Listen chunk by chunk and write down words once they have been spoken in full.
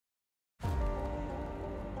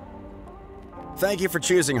Thank you for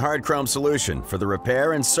choosing Hard Chrome Solution for the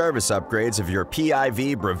repair and service upgrades of your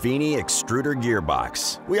PIV Brevini Extruder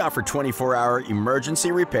Gearbox. We offer 24-hour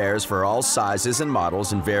emergency repairs for all sizes and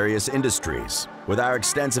models in various industries. With our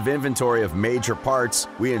extensive inventory of major parts,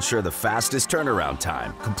 we ensure the fastest turnaround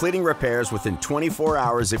time, completing repairs within 24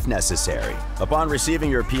 hours if necessary. Upon receiving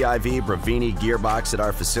your PIV Brevini Gearbox at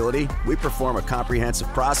our facility, we perform a comprehensive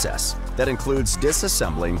process that includes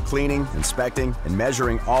disassembling, cleaning, inspecting, and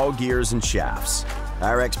measuring all gears and shafts.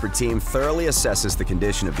 Our expert team thoroughly assesses the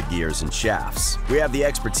condition of the gears and shafts. We have the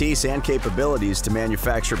expertise and capabilities to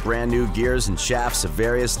manufacture brand new gears and shafts of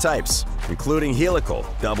various types, including helical,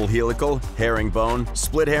 double helical, herringbone,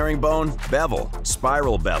 split herringbone, bevel,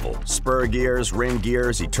 spiral bevel, spur gears, ring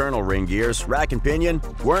gears, eternal ring gears, rack and pinion,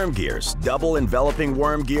 worm gears, double enveloping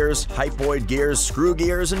worm gears, hypoid gears, screw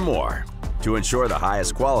gears, and more. To ensure the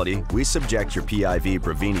highest quality, we subject your PIV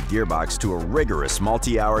Brevini Gearbox to a rigorous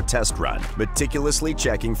multi-hour test run, meticulously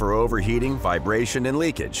checking for overheating, vibration, and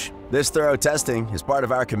leakage. This thorough testing is part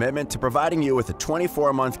of our commitment to providing you with a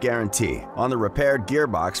 24-month guarantee on the repaired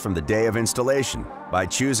gearbox from the day of installation. By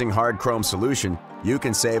choosing Hard Chrome Solution, you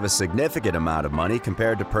can save a significant amount of money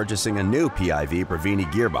compared to purchasing a new PIV Brevini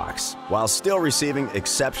Gearbox, while still receiving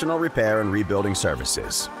exceptional repair and rebuilding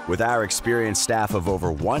services. With our experienced staff of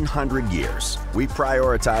over 100 years, we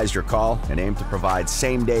prioritize your call and aim to provide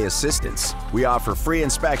same-day assistance. We offer free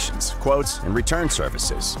inspections, quotes, and return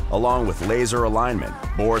services, along with laser alignment,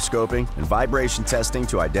 bore scoping, and vibration testing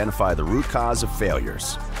to identify the root cause of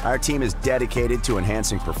failures. Our team is dedicated to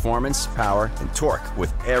enhancing performance, power, and torque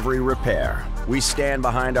with every repair. We stand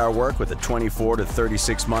behind our work with a 24 to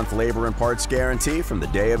 36-month labor and parts guarantee from the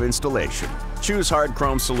day of installation. Choose Hard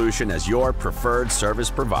Chrome Solution as your preferred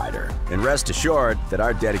service provider, and rest assured that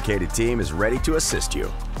our dedicated team is ready to assist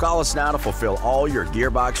you. Call us now to fulfill all your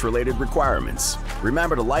gearbox-related requirements.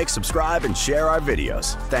 Remember to like, subscribe, and share our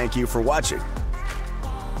videos. Thank you for watching.